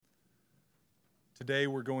Today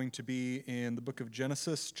we're going to be in the book of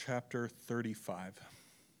Genesis, chapter 35.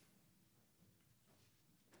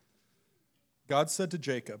 God said to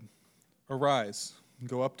Jacob, "Arise,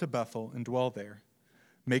 go up to Bethel and dwell there.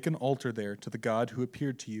 Make an altar there to the God who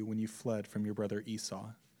appeared to you when you fled from your brother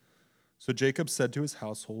Esau." So Jacob said to his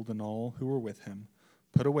household and all who were with him,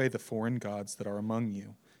 "Put away the foreign gods that are among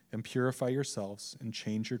you, and purify yourselves and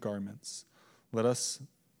change your garments. Let us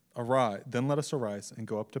arise and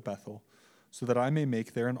go up to Bethel, so that I may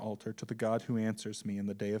make there an altar to the God who answers me in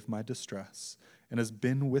the day of my distress, and has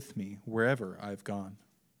been with me wherever I have gone."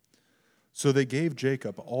 So they gave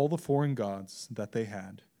Jacob all the foreign gods that they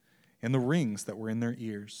had, and the rings that were in their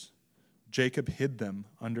ears. Jacob hid them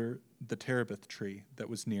under the terebinth tree that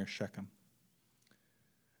was near Shechem.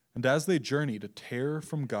 And as they journeyed, a terror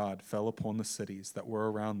from God fell upon the cities that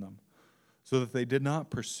were around them, so that they did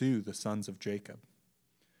not pursue the sons of Jacob.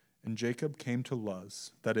 And Jacob came to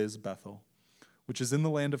Luz, that is Bethel, which is in the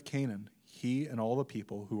land of Canaan, he and all the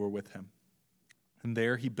people who were with him. And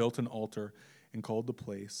there he built an altar and called the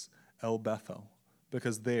place El Bethel,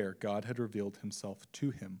 because there God had revealed himself to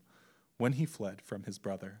him when he fled from his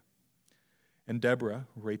brother. And Deborah,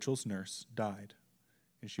 Rachel's nurse, died,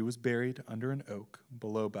 and she was buried under an oak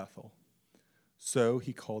below Bethel. So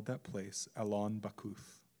he called that place Elon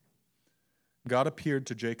Bakuth. God appeared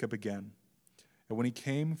to Jacob again, and when he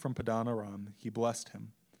came from Padan Aram, he blessed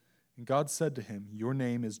him. And God said to him, "Your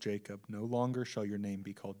name is Jacob. No longer shall your name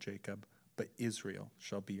be called Jacob, but Israel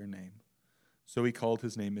shall be your name." So he called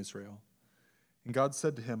his name Israel. And God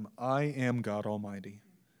said to him, "I am God Almighty.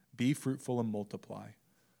 Be fruitful and multiply.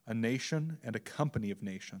 A nation and a company of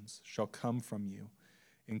nations shall come from you,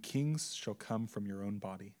 and kings shall come from your own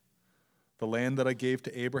body. The land that I gave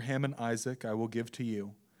to Abraham and Isaac I will give to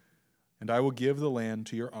you, and I will give the land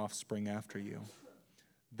to your offspring after you."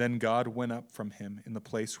 Then God went up from him in the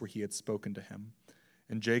place where he had spoken to him,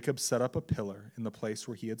 and Jacob set up a pillar in the place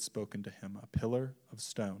where he had spoken to him, a pillar of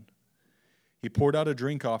stone. He poured out a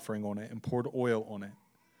drink offering on it and poured oil on it.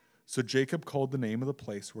 So Jacob called the name of the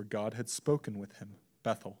place where God had spoken with him,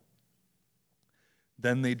 Bethel.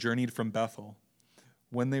 Then they journeyed from Bethel.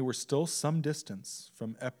 When they were still some distance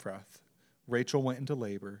from Ephrath, Rachel went into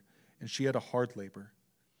labor, and she had a hard labor.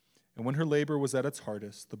 And when her labor was at its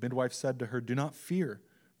hardest, the midwife said to her, "Do not fear,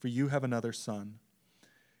 for you have another son."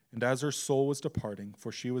 And as her soul was departing,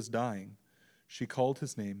 for she was dying, she called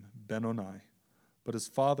his name Benoni, but his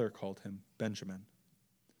father called him Benjamin.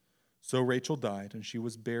 So Rachel died, and she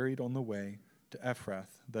was buried on the way to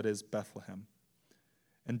Ephrath, that is Bethlehem.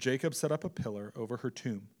 And Jacob set up a pillar over her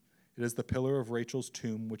tomb. It is the pillar of Rachel's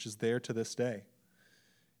tomb, which is there to this day.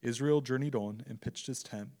 Israel journeyed on and pitched his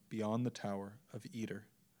tent beyond the tower of Eder.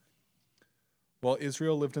 While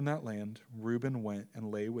Israel lived in that land, Reuben went and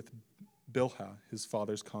lay with Bilhah, his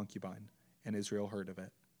father's concubine, and Israel heard of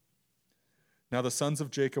it. Now the sons of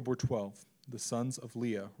Jacob were 12. The sons of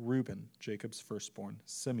Leah, Reuben, Jacob's firstborn,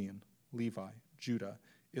 Simeon, Levi, Judah,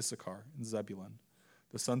 Issachar, and Zebulun.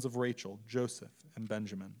 The sons of Rachel, Joseph, and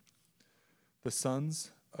Benjamin. The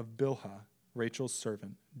sons of Bilhah, Rachel's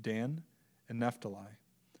servant, Dan and Naphtali.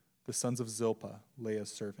 The sons of Zilpah,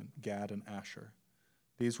 Leah's servant, Gad and Asher.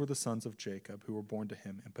 These were the sons of Jacob who were born to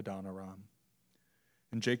him in Padan Aram.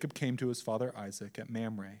 And Jacob came to his father Isaac at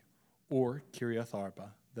Mamre, or Kiriath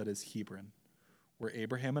Arba, that is Hebron, where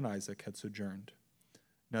Abraham and Isaac had sojourned.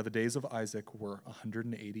 Now the days of Isaac were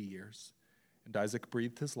 180 years, and Isaac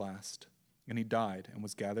breathed his last, and he died and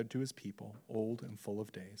was gathered to his people, old and full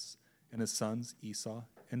of days, and his sons Esau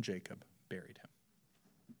and Jacob buried him.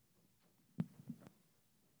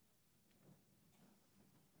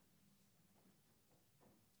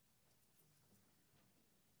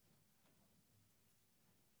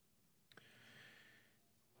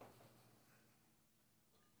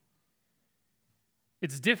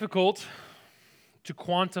 It's difficult to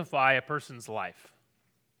quantify a person's life,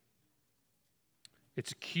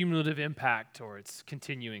 its cumulative impact or its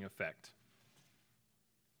continuing effect.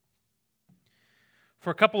 For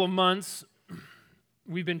a couple of months,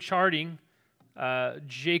 we've been charting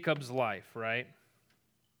Jacob's life, right?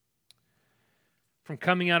 From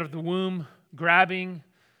coming out of the womb, grabbing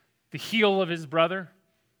the heel of his brother,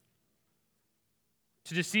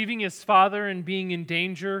 to deceiving his father and being in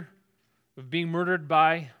danger of being murdered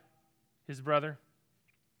by his brother,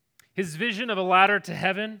 his vision of a ladder to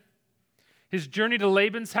heaven, his journey to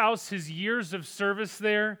Laban's house, his years of service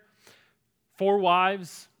there, 4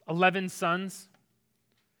 wives, 11 sons,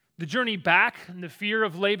 the journey back and the fear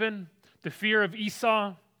of Laban, the fear of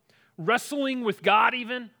Esau, wrestling with God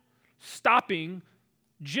even, stopping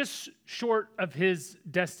just short of his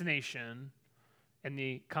destination and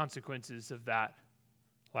the consequences of that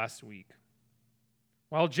last week.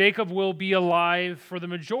 while Jacob will be alive for the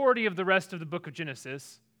majority of the rest of the book of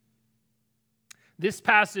Genesis, this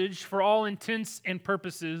passage, for all intents and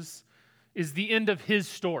purposes, is the end of his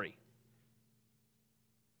story.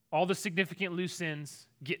 All the significant loose ends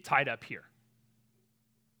get tied up here.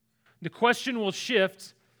 The question will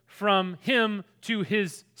shift from him to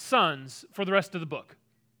his sons for the rest of the book.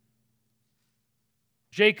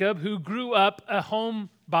 Jacob, who grew up a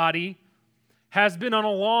homebody, has been on a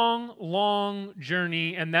long, long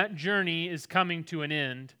journey, and that journey is coming to an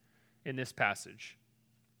end in this passage.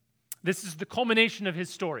 This is the culmination of his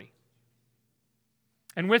story.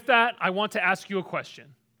 And with that, I want to ask you a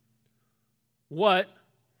question. What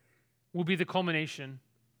will be the culmination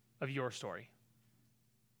of your story?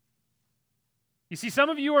 You see, some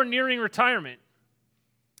of you are nearing retirement.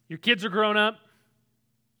 Your kids are grown up.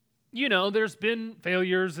 You know, there's been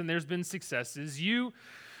failures and there's been successes. You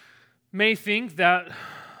may think that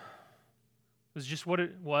was just what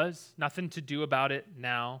it was, nothing to do about it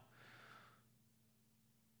now.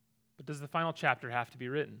 But does the final chapter have to be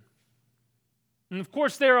written? And of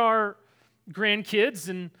course, there are grandkids,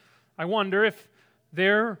 and I wonder if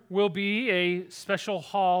there will be a special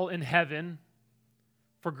hall in heaven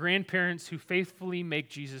for grandparents who faithfully make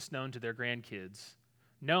Jesus known to their grandkids,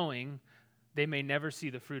 knowing they may never see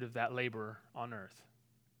the fruit of that labor on earth.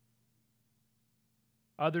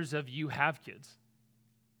 Others of you have kids.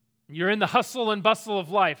 You're in the hustle and bustle of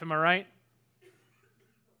life, am I right?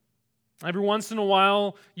 Every once in a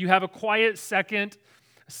while, you have a quiet second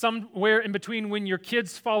somewhere in between when your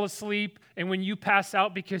kids fall asleep and when you pass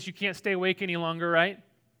out because you can't stay awake any longer, right?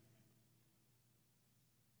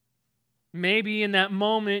 Maybe in that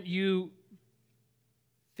moment you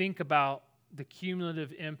think about the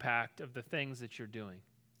cumulative impact of the things that you're doing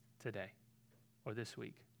today or this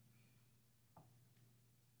week.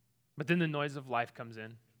 But then the noise of life comes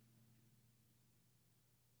in.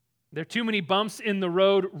 There are too many bumps in the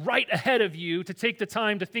road right ahead of you to take the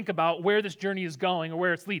time to think about where this journey is going or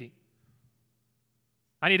where it's leading.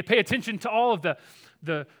 I need to pay attention to all of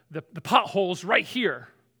the potholes right here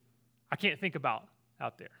I can't think about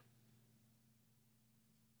out there.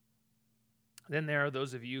 Then there are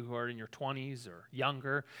those of you who are in your 20s or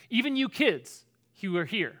younger, even you kids who are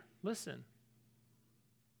here. Listen.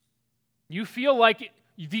 You feel like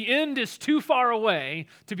the end is too far away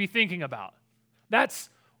to be thinking about. That's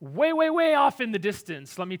way, way, way off in the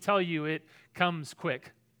distance. Let me tell you, it comes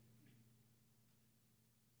quick.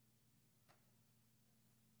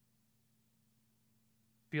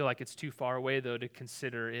 Feel like it's too far away, though, to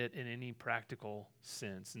consider it in any practical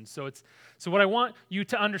sense. And so what I want you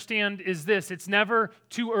to understand is this: it's never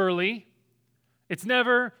too early, it's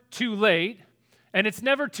never too late, and it's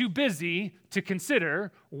never too busy to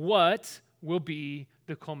consider what will be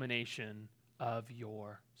the culmination of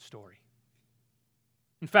your story.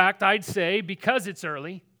 In fact, I'd say because it's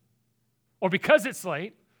early, or because it's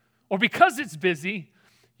late, or because it's busy,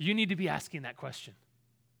 you need to be asking that question.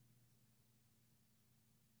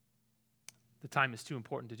 The time is too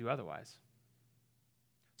important to do otherwise.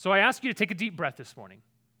 So I ask you to take a deep breath this morning.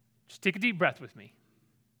 Just take a deep breath with me.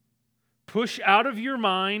 Push out of your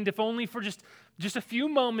mind, if only for just a few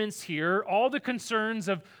moments here, all the concerns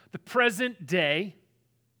of the present day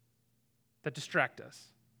that distract us.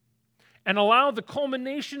 And allow the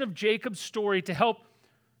culmination of Jacob's story to help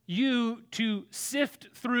you to sift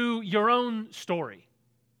through your own story.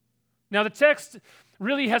 Now, the text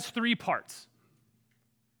really has three parts.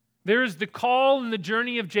 There's the call and the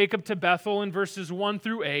journey of Jacob to Bethel in verses 1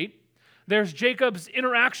 through 8. There's Jacob's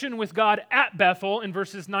interaction with God at Bethel in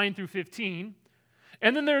verses 9 through 15.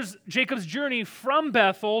 And then there's Jacob's journey from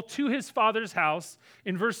Bethel to his father's house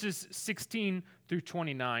in verses 16 through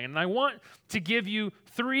 29. And I want to give you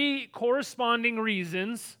three corresponding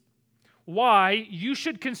reasons why you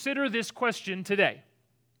should consider this question today.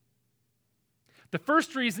 The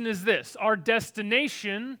first reason is this: our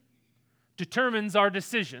destination determines our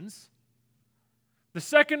decisions. The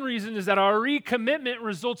second reason is that our recommitment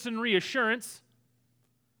results in reassurance.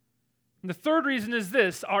 And the third reason is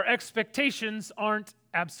this: our expectations aren't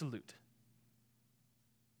absolute.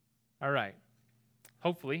 All right.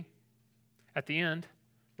 Hopefully, at the end,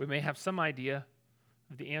 we may have some idea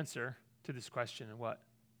of the answer to this question and what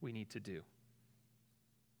we need to do.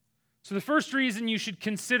 So the first reason you should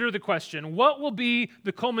consider the question, what will be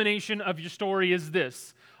the culmination of your story, is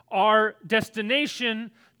this: our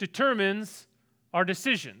destination determines our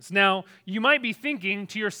decisions. Now, you might be thinking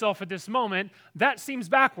to yourself at this moment, that seems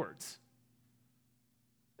backwards.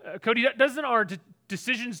 Cody, doesn't our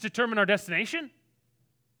decisions determine our destination?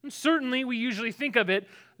 And certainly, we usually think of it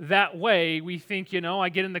that way. We think, I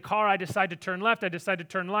get in the car, I decide to turn left, I decide to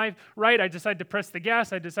turn right, I decide to press the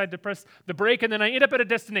gas, I decide to press the brake, and then I end up at a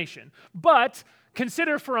destination. But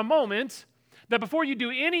consider for a moment that before you do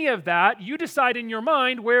any of that, you decide in your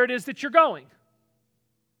mind where it is that you're going.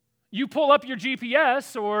 You pull up your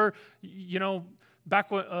GPS or,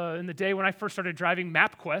 back in the day when I first started driving,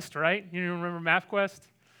 MapQuest, right? You remember MapQuest?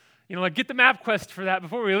 Get the MapQuest for that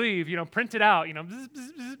before we leave, print it out, bzz, bzz,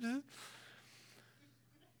 bzz, bzz.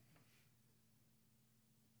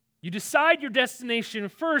 You decide your destination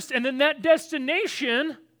first, and then that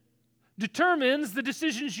destination determines the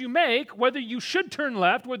decisions you make, whether you should turn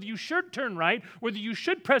left, whether you should turn right, whether you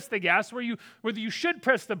should press the gas, whether you should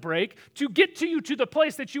press the brake to get you to the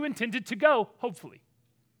place that you intended to go, hopefully.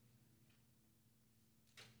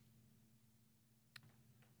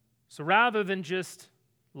 So rather than just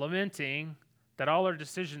lamenting that all our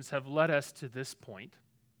decisions have led us to this point,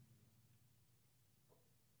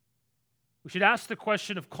 we should ask the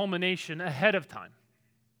question of culmination ahead of time.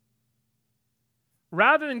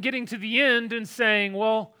 Rather than getting to the end and saying,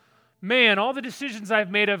 well, man, all the decisions I've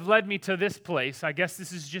made have led me to this place. I guess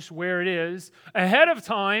this is just where it is. Ahead of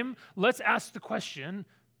time, let's ask the question,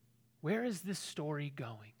 where is this story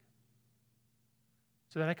going?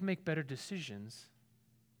 So that I can make better decisions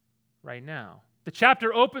right now. The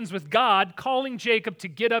chapter opens with God calling Jacob to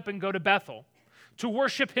get up and go to Bethel, to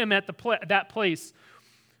worship him at that place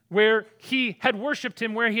where he had worshiped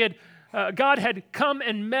him, where God had come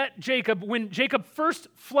and met Jacob when Jacob first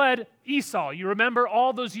fled Esau. You remember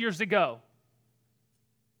all those years ago.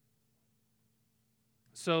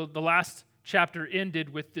 So the last chapter ended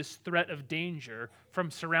with this threat of danger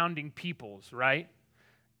from surrounding peoples, right?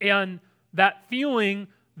 And that feeling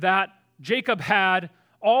that Jacob had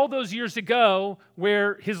all those years ago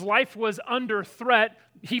where his life was under threat,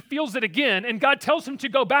 he feels it again, and God tells him to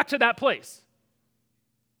go back to that place,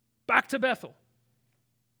 back to Bethel.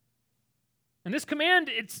 And this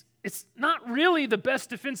command, it's not really the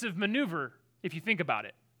best defensive maneuver if you think about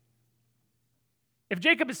it. If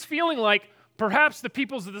Jacob is feeling like perhaps the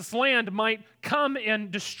peoples of this land might come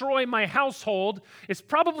and destroy my household, it's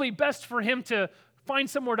probably best for him to find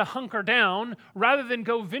somewhere to hunker down rather than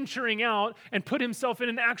go venturing out and put himself in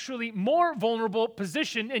an actually more vulnerable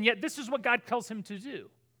position, and yet this is what God tells him to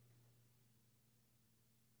do.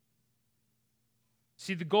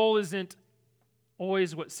 See, the goal isn't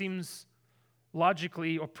always what seems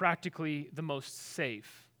logically or practically the most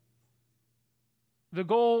safe. The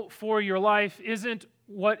goal for your life isn't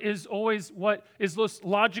what is most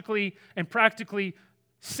logically and practically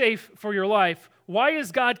safe for your life. Why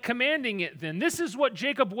is God commanding it then? This is what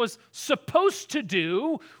Jacob was supposed to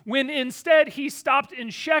do when instead he stopped in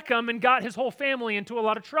Shechem and got his whole family into a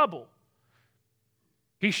lot of trouble.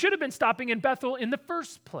 He should have been stopping in Bethel in the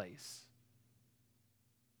first place.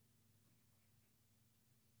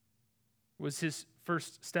 It was his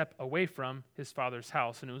first step away from his father's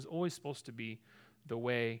house, and it was always supposed to be the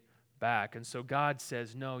way back. And so God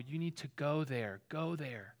says, no, you need to go there. Go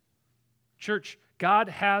there. Church, God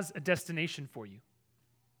has a destination for you.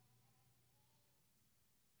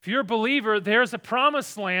 If you're a believer, there's a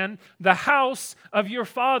promised land, the house of your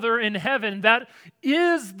Father in heaven. That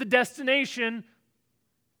is the destination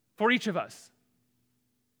for each of us.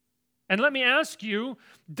 And let me ask you,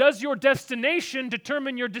 does your destination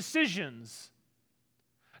determine your decisions?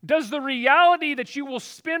 Does the reality that you will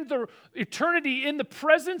spend the eternity in the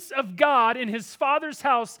presence of God in his Father's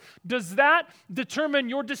house, does that determine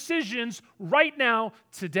your decisions right now,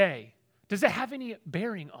 today? Does it have any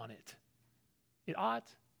bearing on it? It ought.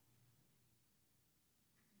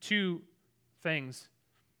 Two things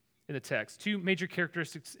in the text, two major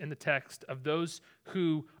characteristics in the text of those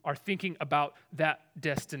who are thinking about that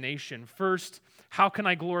destination. First, how can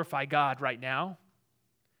I glorify God right now?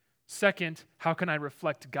 Second, how can I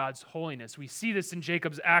reflect God's holiness? We see this in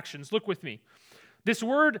Jacob's actions. Look with me. This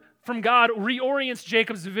word from God reorients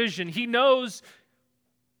Jacob's vision. He knows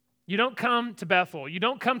you don't come to Bethel. You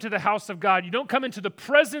don't come to the house of God. You don't come into the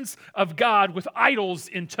presence of God with idols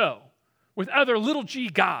in tow, with other little g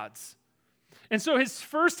gods. And so his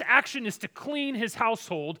first action is to clean his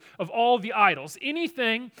household of all the idols.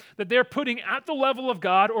 Anything that they're putting at the level of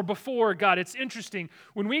God or before God. It's interesting.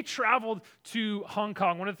 When we traveled to Hong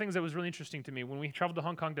Kong, one of the things that was really interesting to me when we traveled to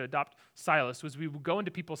Hong Kong to adopt Silas was we would go into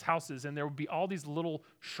people's houses and there would be all these little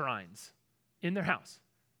shrines in their house.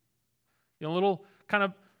 Little kind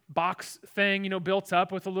of box thing, built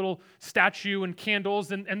up with a little statue and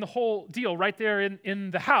candles and the whole deal right there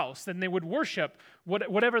in the house. And they would worship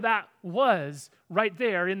whatever that was right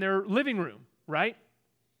there in their living room, right?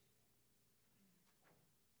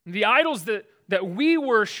 The idols that we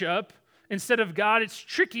worship instead of God, it's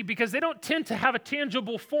tricky because they don't tend to have a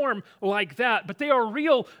tangible form like that, but they are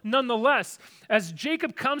real nonetheless. As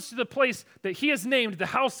Jacob comes to the place that he has named the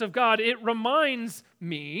house of God, it reminds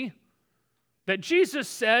me that Jesus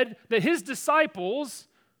said that his disciples,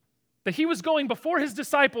 that he was going before his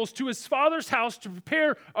disciples to his Father's house to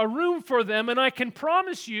prepare a room for them. And I can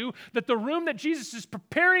promise you that the room that Jesus is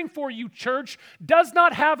preparing for you, church, does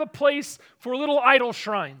not have a place for little idol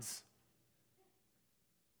shrines.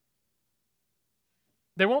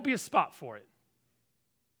 There won't be a spot for it.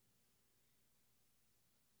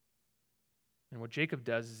 And what Jacob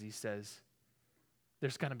does is he says,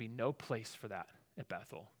 there's going to be no place for that at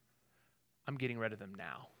Bethel. I'm getting rid of them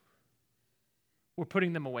now. We're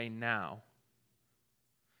putting them away now.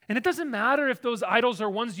 And it doesn't matter if those idols are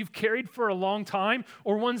ones you've carried for a long time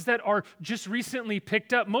or ones that are just recently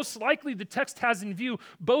picked up. Most likely the text has in view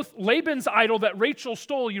both Laban's idol that Rachel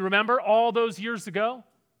stole, you remember, all those years ago.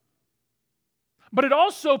 But it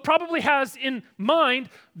also probably has in mind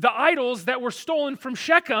the idols that were stolen from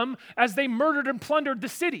Shechem as they murdered and plundered the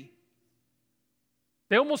city.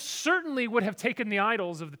 They almost certainly would have taken the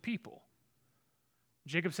idols of the people.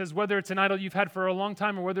 Jacob says, whether it's an idol you've had for a long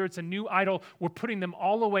time or whether it's a new idol, we're putting them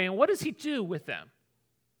all away. And what does he do with them?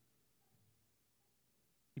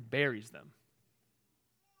 He buries them.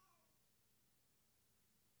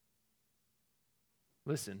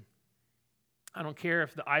 Listen, I don't care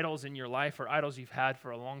if the idols in your life are idols you've had for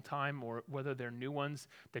a long time or whether they're new ones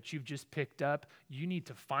that you've just picked up. You need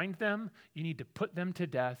to find them, you need to put them to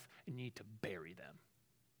death, and you need to bury them.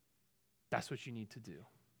 That's what you need to do.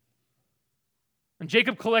 And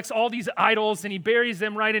Jacob collects all these idols and he buries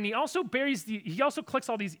them, right? And he also collects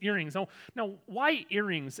all these earrings. Now, why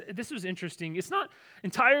earrings? This was interesting. It's not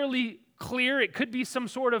entirely clear. It could be some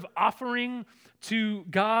sort of offering to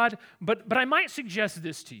God, but I might suggest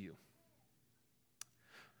this to you.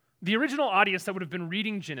 The original audience that would have been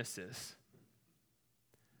reading Genesis,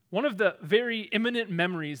 one of the very imminent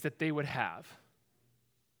memories that they would have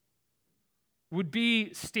would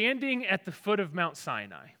be standing at the foot of Mount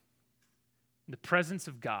Sinai, in the presence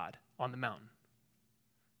of God on the mountain,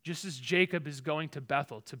 just as Jacob is going to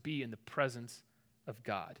Bethel to be in the presence of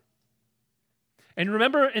God. And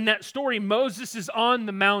remember in that story, Moses is on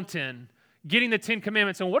the mountain getting the 10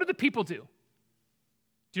 Commandments. And what do the people do?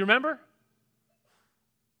 Do you remember?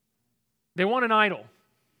 They want an idol.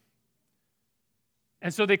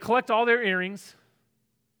 And so they collect all their earrings,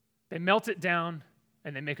 they melt it down,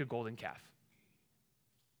 and they make a golden calf.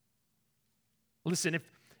 Listen,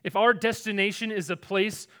 if our destination is a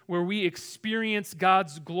place where we experience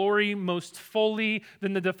God's glory most fully,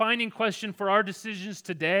 then the defining question for our decisions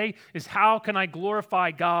today is, how can I glorify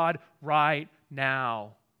God right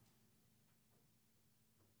now?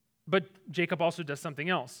 But Jacob also does something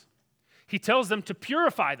else. He tells them to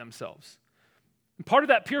purify themselves. And part of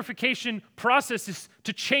that purification process is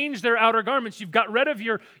to change their outer garments. You've got rid of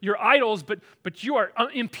your idols, but you are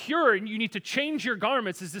impure and you need to change your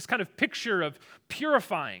garments. Is this kind of picture of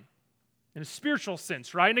purifying in a spiritual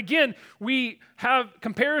sense, right? And again, we have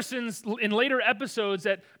comparisons in later episodes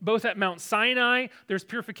both at Mount Sinai, there's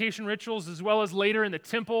purification rituals, as well as later in the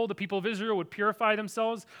temple, the people of Israel would purify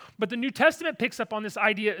themselves. But the New Testament picks up on this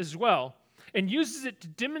idea as well and uses it to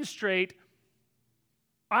demonstrate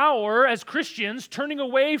as Christians, turning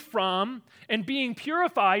away from and being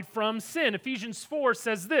purified from sin. Ephesians 4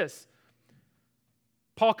 says this.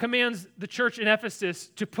 Paul commands the church in Ephesus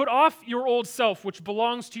to put off your old self, which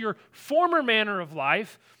belongs to your former manner of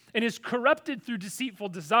life and is corrupted through deceitful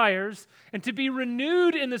desires, and to be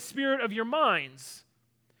renewed in the spirit of your minds,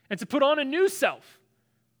 and to put on a new self,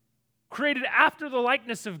 created after the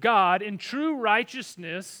likeness of God in true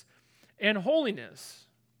righteousness and holiness.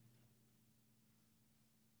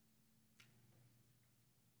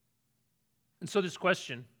 And so this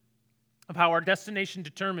question of how our destination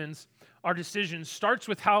determines our decisions starts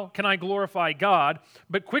with how can I glorify God,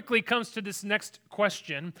 but quickly comes to this next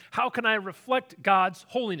question: how can I reflect God's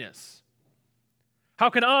holiness?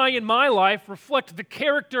 How can I, in my life, reflect the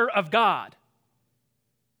character of God?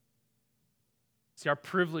 See, our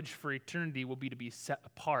privilege for eternity will be to be set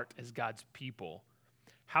apart as God's people.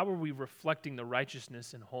 How are we reflecting the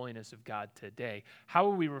righteousness and holiness of God today? How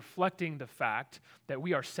are we reflecting the fact that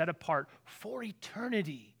we are set apart for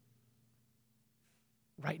eternity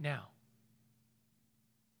right now?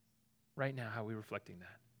 Right now, how are we reflecting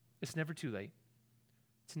that? It's never too late.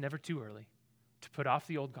 It's never too early to put off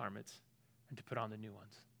the old garments and to put on the new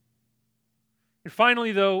ones. And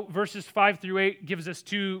finally, though, verses 5 through 8 gives us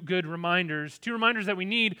two reminders that we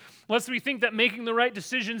need, lest we think that making the right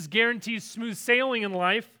decisions guarantees smooth sailing in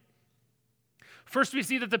life. First, we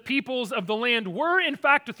see that the peoples of the land were, in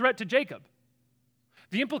fact, a threat to Jacob.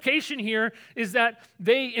 The implication here is that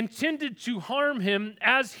they intended to harm him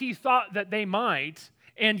as he thought that they might,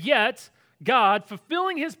 and yet God,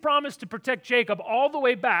 fulfilling his promise to protect Jacob all the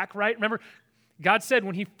way back, right? Remember, God said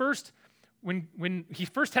when he first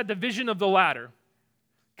had the vision of the ladder,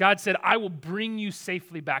 God said, I will bring you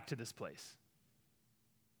safely back to this place.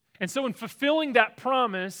 And so in fulfilling that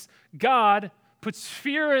promise, God puts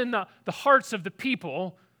fear in the hearts of the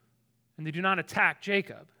people, and they do not attack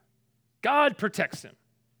Jacob. God protects him.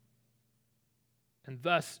 And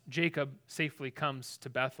thus, Jacob safely comes to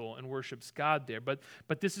Bethel and worships God there. But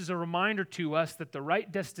this is a reminder to us that the right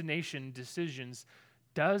destination decisions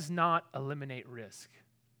does not eliminate risk.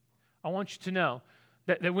 I want you to know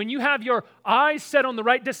that when you have your eyes set on the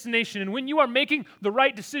right destination and when you are making the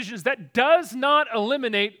right decisions, that does not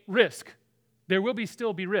eliminate risk. There will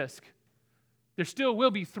still be risk. There still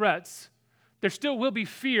will be threats. There still will be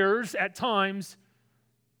fears at times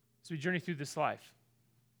as we journey through this life.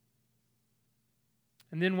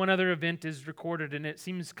 And then one other event is recorded, and it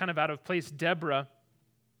seems kind of out of place. Deborah,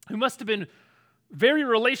 who must have been very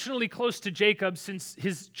relationally close to Jacob since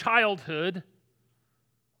his childhood,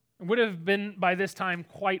 would have been by this time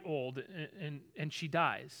quite old, and she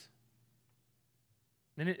dies.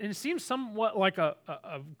 And it seems somewhat like a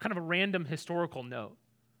kind of a random historical note,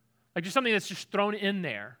 like just something that's just thrown in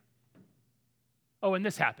there. Oh, and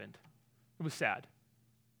this happened. It was sad.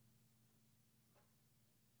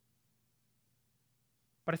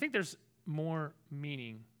 But I think there's more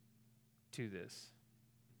meaning to this.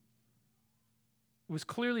 It was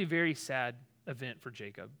clearly a very sad event for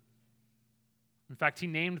Jacob. In fact, he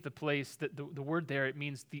named the place, that the word there, it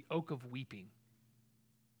means the oak of weeping.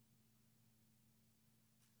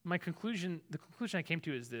 The conclusion I came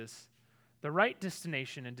to is this: the right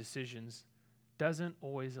destination and decisions doesn't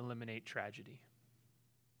always eliminate tragedy.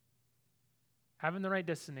 Having the right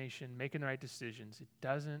destination, making the right decisions, it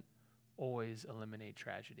doesn't always eliminate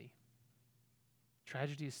tragedy.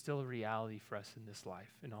 Tragedy is still a reality for us in this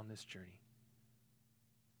life and on this journey.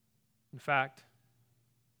 In fact,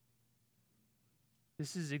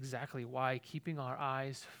 this is exactly why keeping our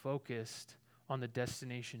eyes focused on the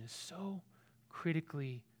destination is so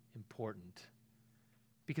critically important.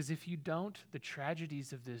 Because if you don't, the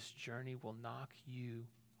tragedies of this journey will knock you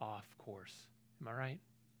off course. Am I right?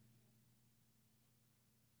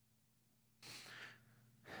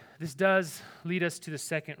 This does lead us to the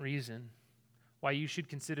second reason why you should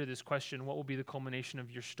consider this question: what will be the culmination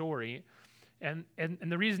of your story? And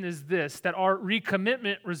the reason is this: that our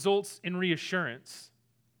recommitment results in reassurance.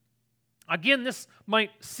 Again, this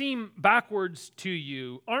might seem backwards to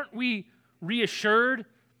you. Aren't we reassured?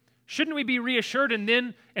 Shouldn't we be reassured and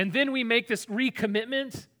then we make this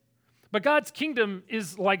recommitment? But God's kingdom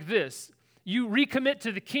is like this. You recommit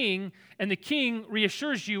to the king, and the king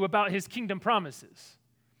reassures you about his kingdom promises.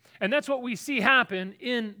 And that's what we see happen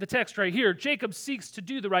in the text right here. Jacob seeks to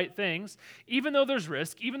do the right things. Even though there's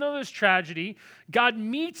risk, even though there's tragedy, God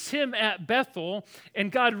meets him at Bethel,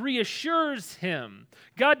 and God reassures him.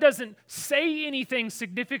 God doesn't say anything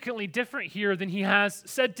significantly different here than he has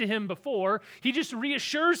said to him before. He just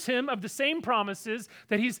reassures him of the same promises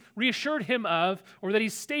that he's reassured him of, or that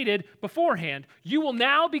he's stated beforehand. You will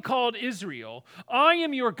now be called Israel. I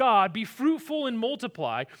am your God. Be fruitful and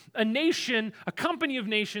multiply. A nation, a company of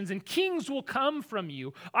nations, and kings will come from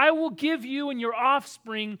you. I will give you and your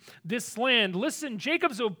offspring this land. Listen,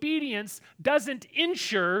 Jacob's obedience doesn't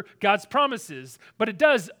ensure God's promises, but it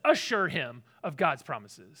does assure him of God's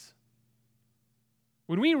promises.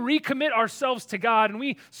 When we recommit ourselves to God and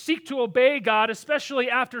we seek to obey God, especially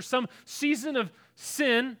after some season of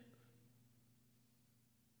sin,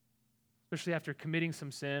 especially after committing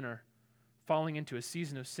some sin or falling into a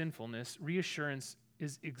season of sinfulness, reassurance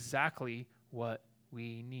is exactly what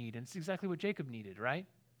we need. And it's exactly what Jacob needed, right?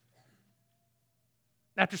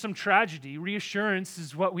 After some tragedy, reassurance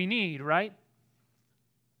is what we need, right?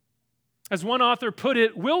 As one author put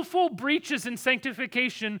it, willful breaches in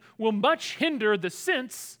sanctification will much hinder the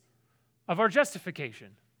sense of our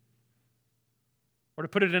justification. Or to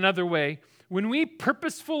put it another way, when we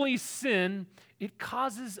purposefully sin, it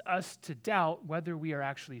causes us to doubt whether we are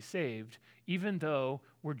actually saved, even though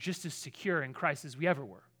we're just as secure in Christ as we ever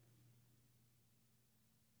were.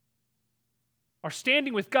 Our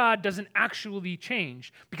standing with God doesn't actually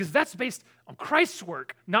change because that's based on Christ's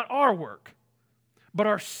work, not our work. But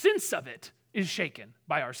our sense of it is shaken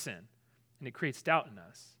by our sin, and it creates doubt in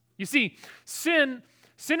us. You see, sin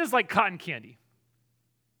is like cotton candy,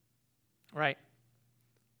 right?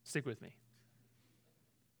 Stick with me.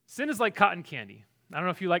 Sin is like cotton candy. I don't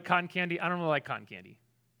know if you like cotton candy. I don't really like cotton candy.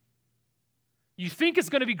 You think it's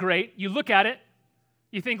going to be great. You look at it.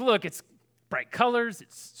 You think, look, it's bright colors.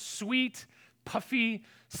 It's sweet, puffy.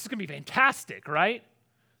 This is going to be fantastic, right?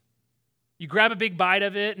 You grab a big bite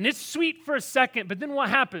of it, and it's sweet for a second, but then what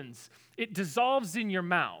happens? It dissolves in your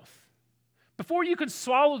mouth. Before you can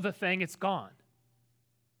swallow the thing, it's gone.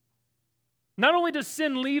 Not only does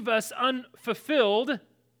sin leave us unfulfilled,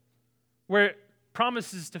 where it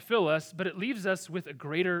promises to fill us, but it leaves us with a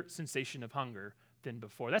greater sensation of hunger than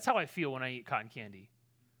before. That's how I feel when I eat cotton candy.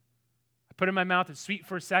 I put it in my mouth, it's sweet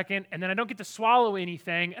for a second, and then I don't get to swallow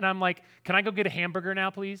anything, and I'm like, can I go get a hamburger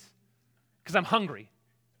now, please? Because I'm hungry.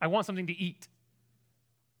 I want something to eat.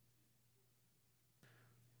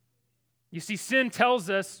 You see, sin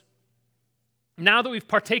tells us, now that we've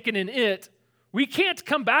partaken in it, we can't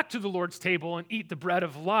come back to the Lord's table and eat the bread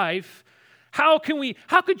of life. How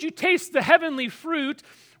could you taste the heavenly fruit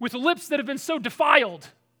with lips that have been so defiled?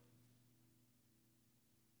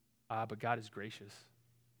 But God is gracious.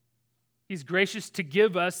 He's gracious to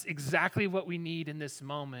give us exactly what we need in this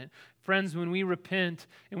moment. Friends, when we repent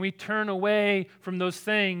and we turn away from those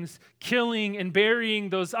things, killing and burying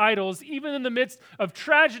those idols, even in the midst of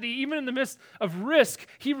tragedy, even in the midst of risk,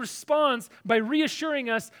 He responds by reassuring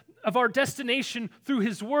us of our destination through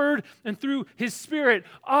His Word and through His Spirit.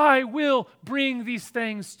 I will bring these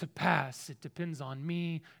things to pass. It depends on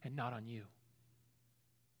me and not on you.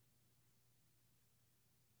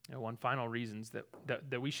 One final reason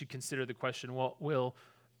that we should consider the question, what will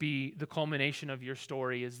be the culmination of your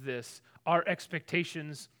story, is this: our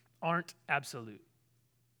expectations aren't absolute.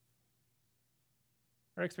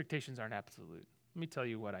 Our expectations aren't absolute. Let me tell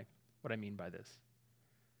you what I mean by this.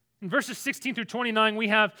 In verses 16 through 29, we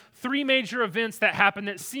have three major events that happen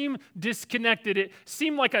that seem disconnected. It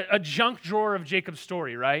seemed like a junk drawer of Jacob's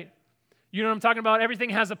story, right? You know what I'm talking about?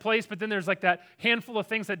 Everything has a place, but then there's like that handful of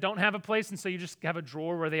things that don't have a place, and so you just have a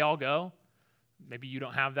drawer where they all go. Maybe you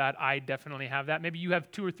don't have that. I definitely have that. Maybe you have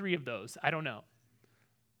 2 or 3 of those. I don't know.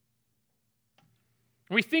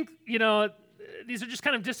 We think, these are just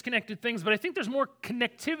kind of disconnected things, but I think there's more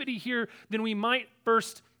connectivity here than we might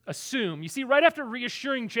first assume. You see, right after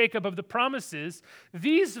reassuring Jacob of the promises,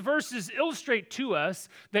 these verses illustrate to us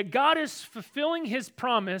that God is fulfilling His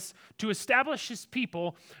promise to establish His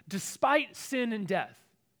people despite sin and death.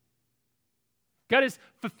 God is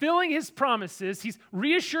fulfilling His promises. He's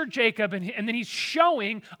reassured Jacob, and then He's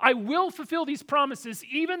showing, I will fulfill these promises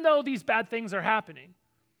even though these bad things are happening.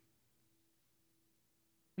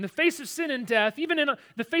 In the face of sin and death, even in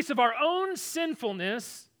the face of our own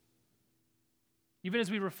sinfulness, even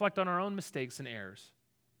as we reflect on our own mistakes and errors.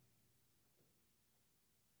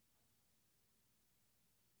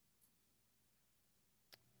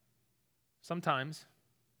 Sometimes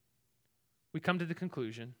we come to the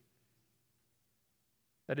conclusion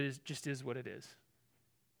that it just is what it is.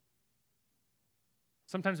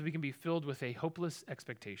 Sometimes we can be filled with a hopeless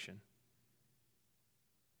expectation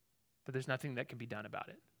that there's nothing that can be done about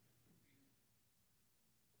it.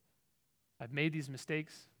 I've made these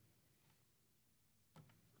mistakes.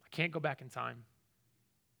 I can't go back in time.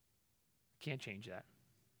 I can't change that.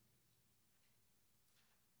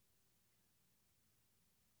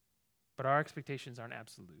 But our expectations aren't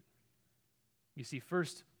absolute. You see,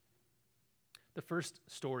 the first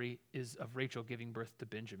story is of Rachel giving birth to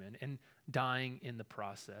Benjamin and dying in the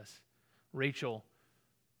process. Rachel,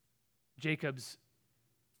 Jacob's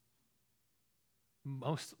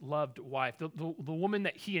most loved wife, the woman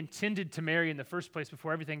that he intended to marry in the first place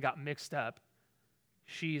before everything got mixed up,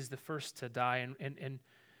 she is the first to die. And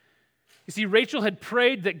you see, Rachel had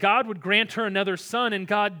prayed that God would grant her another son, and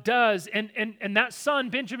God does. And that son,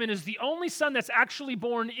 Benjamin, is the only son that's actually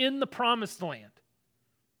born in the promised land.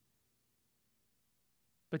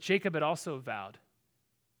 But Jacob had also vowed,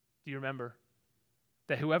 do you remember,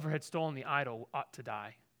 that whoever had stolen the idol ought to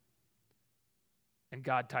die. And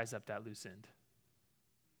God ties up that loose end.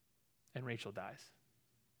 And Rachel dies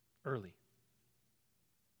early.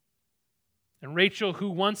 And Rachel, who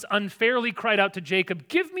once unfairly cried out to Jacob,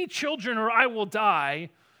 "Give me children or I will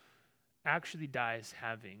die," actually dies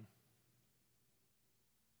having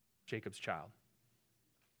Jacob's child.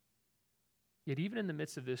 Yet even in the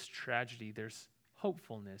midst of this tragedy, there's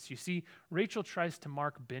hopefulness. You see, Rachel tries to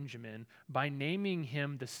mark Benjamin by naming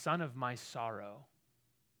him the son of my sorrow.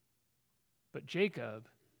 But Jacob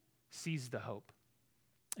sees the hope,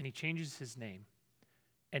 and he changes his name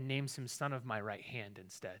and names him son of my right hand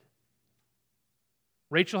instead.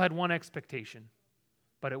 Rachel had one expectation,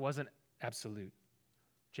 but it wasn't absolute.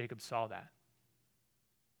 Jacob saw that.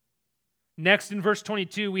 Next, in verse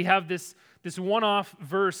 22, we have this one-off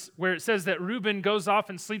verse where it says that Reuben goes off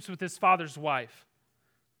and sleeps with his father's wife.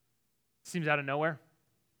 Seems out of nowhere.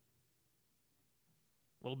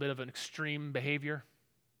 A little bit of an extreme behavior.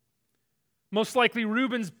 Most likely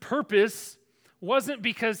Reuben's purpose wasn't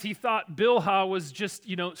because he thought Bilhah was just,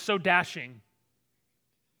 so dashing.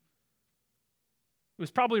 It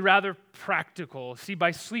was probably rather practical. See,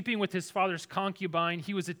 by sleeping with his father's concubine,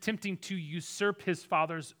 he was attempting to usurp his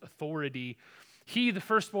father's authority. He, the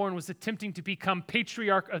firstborn, was attempting to become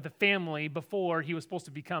patriarch of the family before he was supposed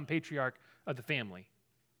to become patriarch of the family.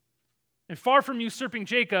 And far from usurping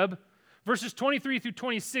Jacob, verses 23 through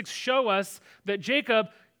 26 show us that Jacob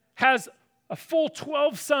has a full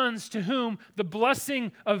 12 sons to whom the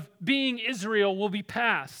blessing of being Israel will be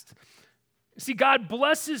passed. See, God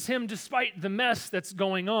blesses him despite the mess that's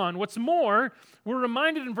going on. What's more, we're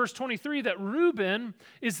reminded in verse 23 that Reuben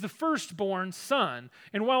is the firstborn son.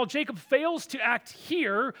 And while Jacob fails to act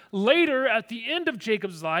here, later at the end of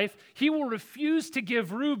Jacob's life, he will refuse to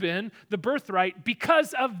give Reuben the birthright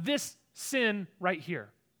because of this sin right here.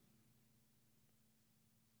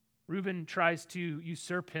 Reuben tries to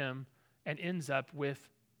usurp him and ends up with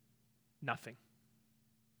nothing.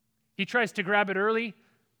 He tries to grab it early,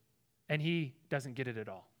 and he doesn't get it at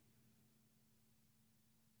all.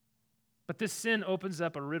 But this sin opens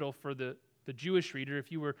up a riddle for the Jewish reader.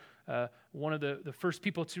 If you were one of the first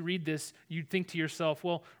people to read this, you'd think to yourself,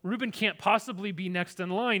 well, Reuben can't possibly be next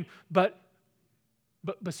in line, but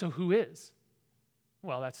so who is?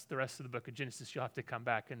 Well, that's the rest of the book of Genesis. You'll have to come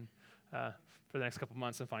back and for the next couple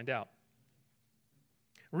months and find out.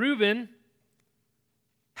 Reuben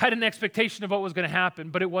had an expectation of what was going to happen,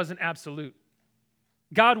 but it wasn't absolute.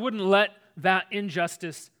 God wouldn't let that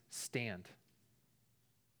injustice stand.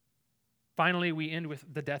 Finally, we end with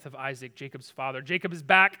the death of Isaac, Jacob's father. Jacob is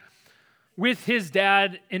back with his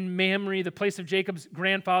dad in Mamre, the place of Jacob's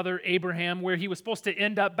grandfather, Abraham, where he was supposed to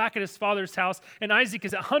end up back at his father's house. And Isaac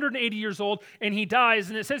is 180 years old, and he dies.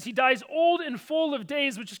 And it says he dies old and full of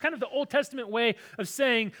days, which is kind of the Old Testament way of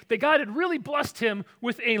saying that God had really blessed him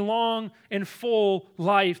with a long and full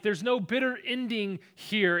life. There's no bitter ending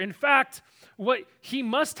here. In fact, what he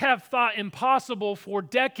must have thought impossible for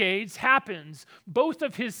decades happens. Both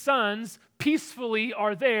of his sons peacefully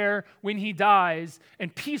are there when he dies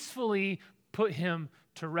and peacefully put him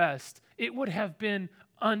to rest. It would have been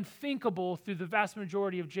unthinkable through the vast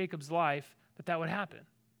majority of Jacob's life that would happen,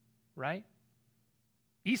 right?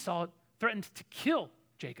 Esau threatened to kill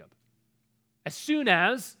Jacob as soon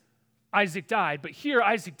as Isaac died. But here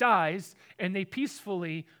Isaac dies, and they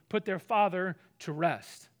peacefully put their father to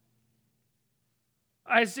rest.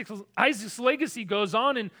 Isaac's legacy goes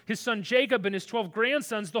on in his son Jacob and his 12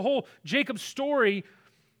 grandsons. The whole Jacob story,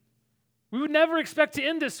 we would never expect to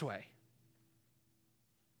end this way.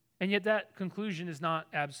 And yet that conclusion is not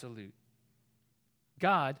absolute.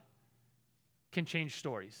 God can change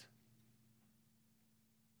stories.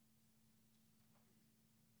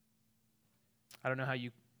 I don't know how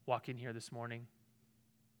you walk in here this morning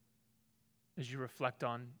as you reflect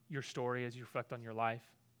on your story, as you reflect on your life.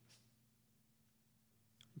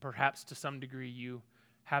 Perhaps to some degree you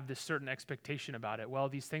have this certain expectation about it. Well,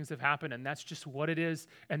 these things have happened and that's just what it is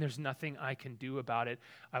and there's nothing I can do about it.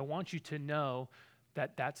 I want you to know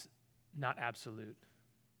that that's not absolute.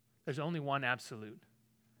 There's only one absolute,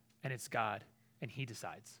 and it's God, and He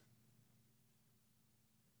decides.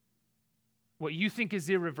 What you think is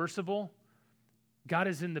irreversible, God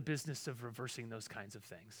is in the business of reversing those kinds of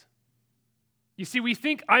things. You see, we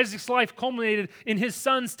think Isaac's life culminated in his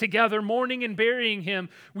sons together, mourning and burying him.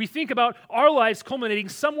 We think about our lives culminating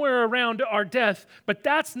somewhere around our death, but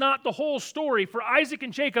that's not the whole story. For Isaac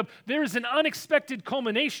and Jacob, there is an unexpected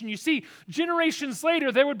culmination. You see, generations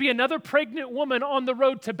later, there would be another pregnant woman on the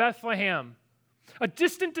road to Bethlehem, a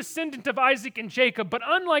distant descendant of Isaac and Jacob. But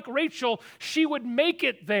unlike Rachel, she would make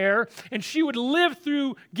it there, and she would live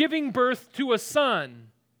through giving birth to a son.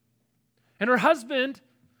 And her husband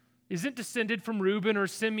isn't descended from Reuben or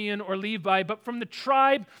Simeon or Levi, but from the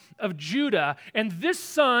tribe of Judah. And this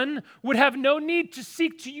son would have no need to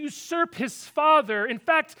seek to usurp his father. In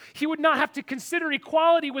fact, he would not have to consider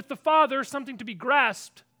equality with the father something to be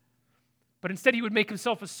grasped, but instead he would make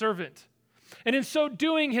himself a servant. And in so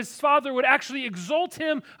doing, his father would actually exalt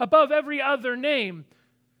him above every other name.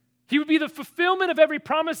 He would be the fulfillment of every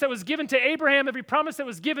promise that was given to Abraham, every promise that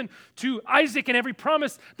was given to Isaac, and every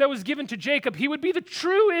promise that was given to Jacob. He would be the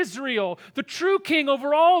true Israel, the true king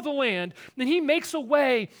over all the land. And he makes a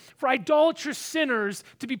way for idolatrous sinners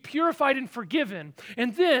to be purified and forgiven.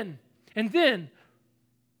 And then,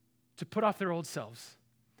 to put off their old selves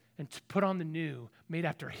and to put on the new, made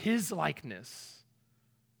after his likeness.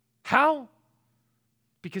 How?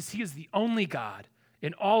 Because he is the only God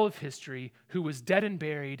in all of history who was dead and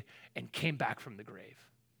buried and came back from the grave.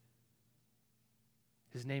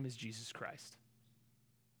 His name is Jesus Christ.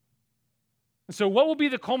 So what will be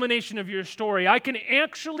the culmination of your story? I can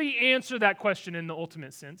actually answer that question in the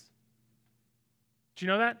ultimate sense. Do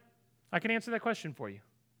you know that? I can answer that question for you.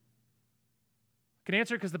 I can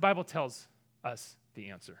answer it because the Bible tells us the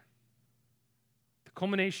answer. The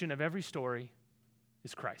culmination of every story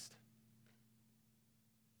is Christ.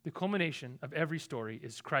 The culmination of every story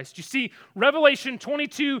is Christ. You see, Revelation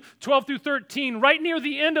 22, 12 through 13, right near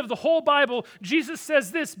the end of the whole Bible, Jesus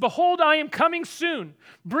says this, "Behold, I am coming soon,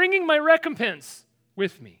 bringing my recompense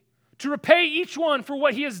with me, to repay each one for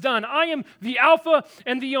what he has done. I am the Alpha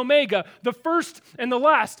and the Omega, the first and the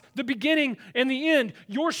last, the beginning and the end."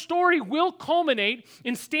 Your story will culminate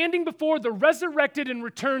in standing before the resurrected and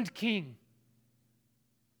returned King.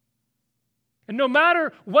 And no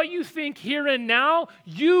matter what you think here and now,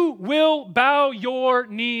 you will bow your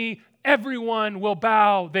knee. Everyone will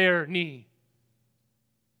bow their knee.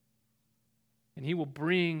 And he will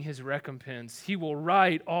bring his recompense. He will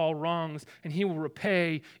right all wrongs, and he will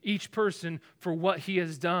repay each person for what he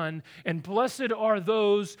has done. And blessed are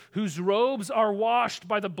those whose robes are washed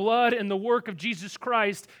by the blood and the work of Jesus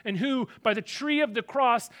Christ, and who, by the tree of the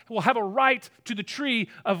cross, will have a right to the tree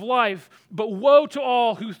of life. But woe to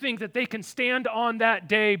all who think that they can stand on that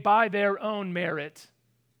day by their own merit.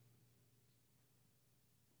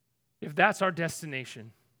 If that's our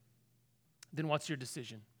destination, then what's your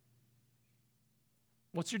decision?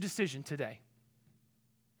 What's your decision today?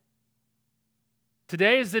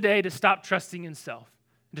 Today is the day to stop trusting in self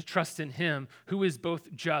and to trust in him who is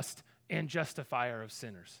both just and justifier of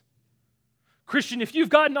sinners. Christian, if you've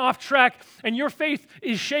gotten off track and your faith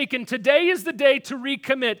is shaken, today is the day to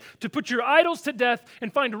recommit, to put your idols to death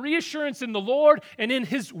and find reassurance in the Lord and in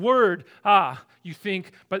his word. You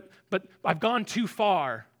think, but I've gone too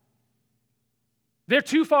far. They're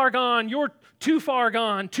too far gone. You're too far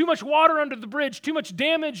gone. Too much water under the bridge. Too much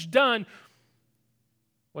damage done.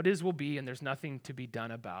 What is will be, and there's nothing to be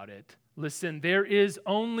done about it. Listen, there is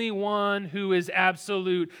only one who is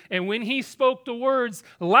absolute. And when he spoke the words,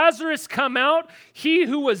 "Lazarus, come out," he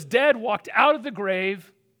who was dead walked out of the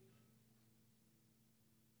grave.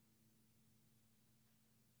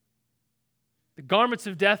 The garments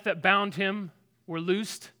of death that bound him were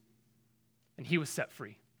loosed, and he was set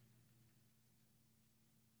free.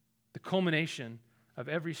 The culmination of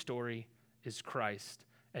every story is Christ,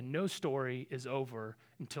 and no story is over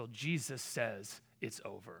until Jesus says it's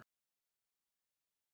over.